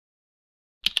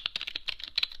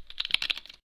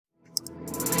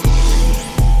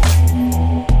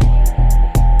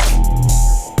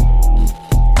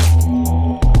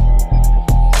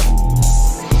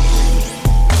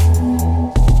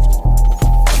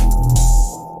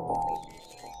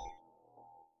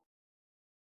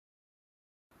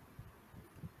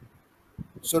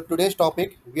So today's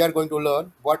topic, we are going to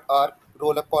learn what are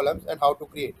roll-up columns and how to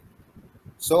create.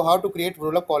 So how to create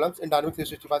roll-up columns in Dynamics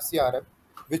 365 CRM,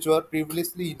 which were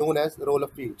previously known as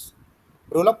roll-up fields.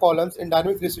 Roll-up columns in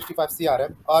Dynamics 365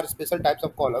 CRM are special types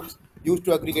of columns used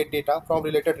to aggregate data from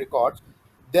related records.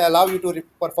 They allow you to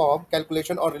perform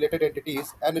calculation on related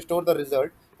entities and store the result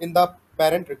in the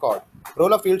parent record.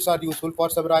 Roll-up fields are useful for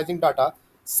summarizing data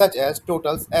such as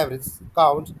totals, averages,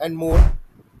 counts, and more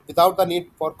without the need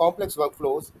for complex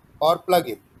workflows or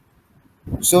plugin.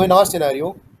 So in our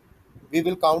scenario, we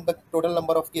will count the total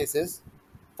number of cases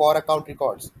for account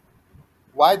records.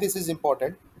 Why this is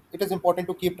important? It is important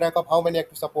to keep track of how many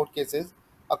active support cases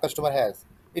a customer has.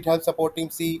 It helps support team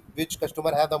see which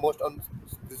customer have the most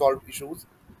unresolved issues.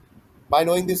 By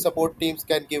knowing this, support teams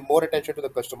can give more attention to the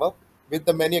customer with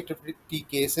the many activity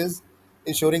cases,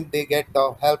 ensuring they get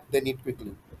the help they need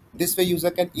quickly. This way,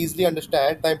 user can easily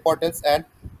understand the importance and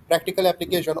practical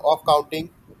application of counting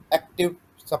active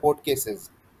support cases.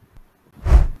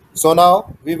 So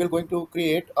now we will going to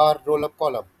create our roll-up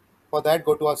column. For that,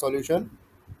 go to our solution,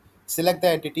 select the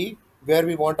entity where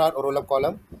we want our roll-up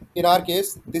column. In our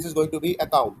case, this is going to be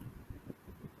account.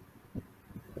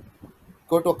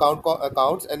 Go to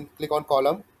accounts and click on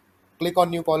column. Click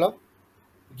on new column.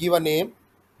 Give a name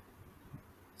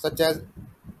such as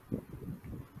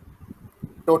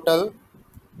total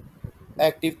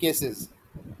active cases.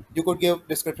 You could give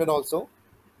description also.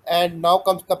 And now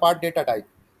comes the part data type.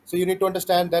 So you need to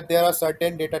understand that there are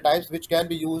certain data types which can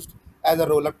be used as a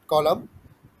roll-up column.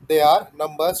 They are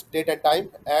numbers, date and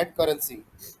time, and currency.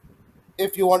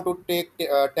 If you want to take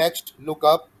text,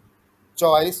 lookup,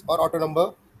 choice, or auto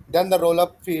number, then the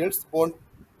roll-up fields won't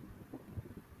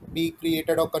be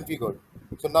created or configured.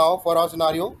 So now for our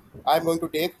scenario, I'm going to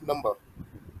take number,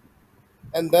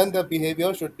 and then the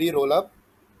behavior should be roll-up,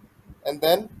 and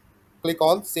then click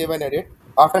on save and edit.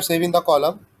 After saving the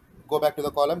column, go back to the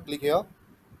column, click here,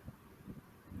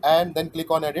 and then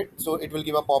click on edit. So it will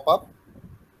give a pop-up.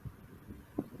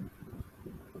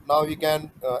 Now you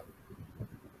can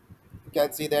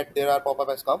see that there are pop-up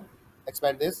has come.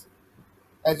 Expand this.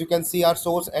 As you can see, our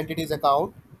source entities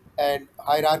account and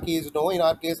hierarchy is no. In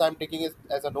our case, I'm taking it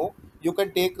as a no. You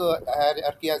can take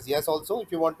hierarchy as yes also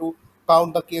if you want to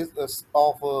count the case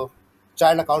of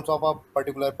child accounts of a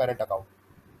particular parent account.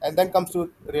 And then comes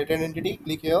to related entity.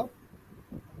 Click here.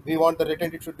 We want the related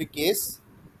entity should be case,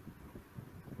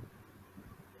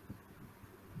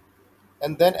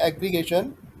 and then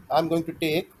aggregation. I'm going to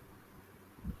take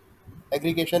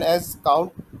aggregation as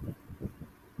count.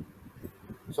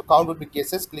 So count would be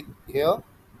cases. Click here.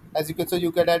 As you can see,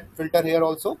 you can add filter here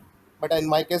also, but in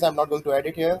my case, I'm not going to add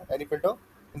it here any filter.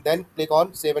 And then click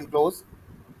on save and close.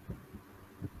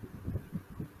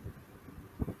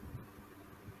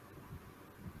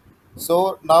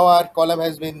 So now our column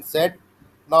has been set.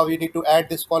 Now we need to add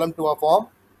this column to a form.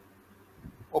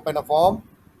 Open a form.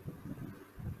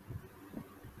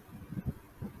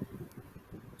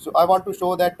 So I want to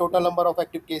show that total number of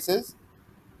active cases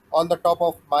on the top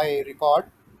of my record.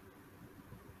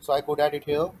 So I could add it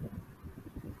here.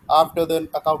 After the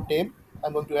account name,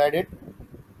 I'm going to add it.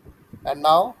 And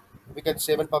now we can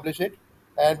save and publish it.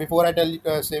 And before I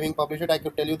tell saving publish it, I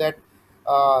could tell you that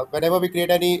whenever we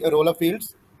create any roller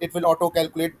fields, it will auto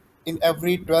calculate in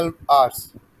every 12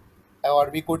 hours, or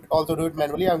we could also do it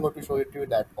manually. I'm going to show it to you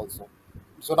that also.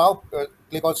 So now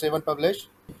click on save and publish.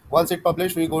 Once it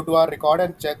published, we go to our record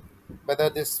and check whether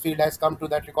this field has come to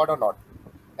that record or not,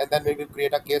 and then we will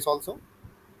create a case also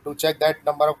to check that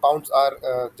number of counts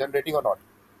are generating or not.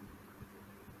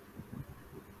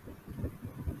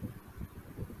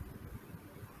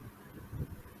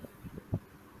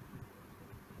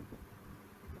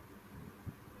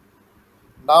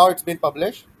 Now it's been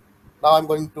published. Now I'm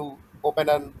going to open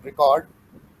and record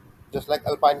just like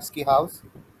Alpine Ski House.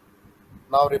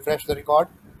 Now refresh the record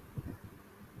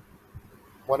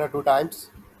one or two times.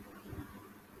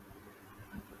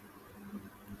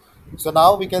 So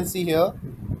now we can see here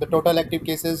the total active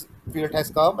cases field has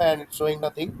come and it's showing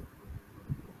nothing.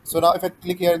 So now if I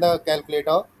click here in the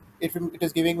calculator, it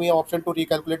is giving me an option to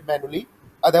recalculate manually.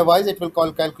 Otherwise, it will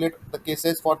calculate the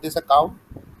cases for this account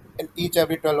in each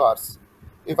every 12 hours.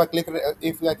 If I click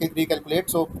recalculate,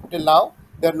 so till now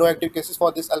there are no active cases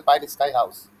for this Alpine Sky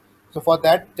House. So for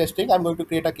that testing, I'm going to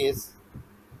create a case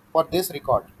for this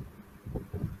record.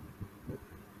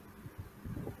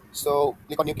 So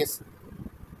click on new case,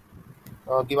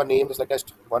 give a name just like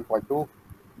test 1.2,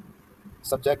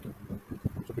 subject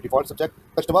should be default subject,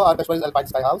 customer, our customer is Alpine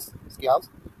Ski House,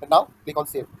 and now click on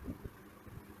save.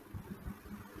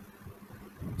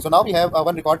 So now we have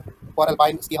one record for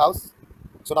Alpine Ski House.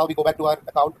 So now we go back to our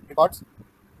account records,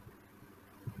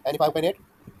 and if I open it,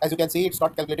 As you can see, it's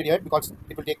not calculated yet because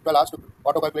it will take 12 hours to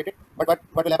auto-calculate it. But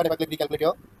what will happen if I click recalculate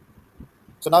here?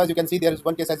 So now as you can see, there is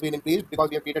one case has been increased because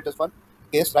we have created just one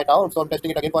case right now. So I'm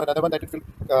testing it again for another one that it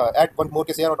will add one more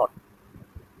case here or not.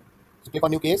 So click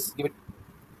on new case, give it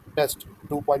test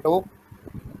 2.0,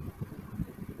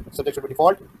 subject should be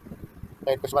default,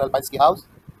 and customer finds key house,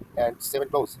 and save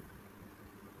and close.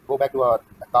 Go back to our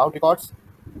account records,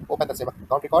 open the same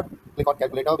account record, click on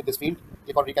calculator with this field,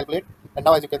 click on recalculate, and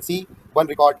now as you can see, one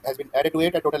record has been added to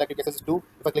it, and total active cases is 2.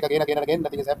 If I click again and again,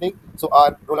 nothing is happening. So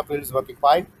our roll-up field is working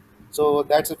fine. So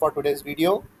that's it for today's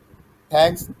video.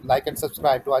 Thanks, like and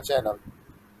subscribe to our channel.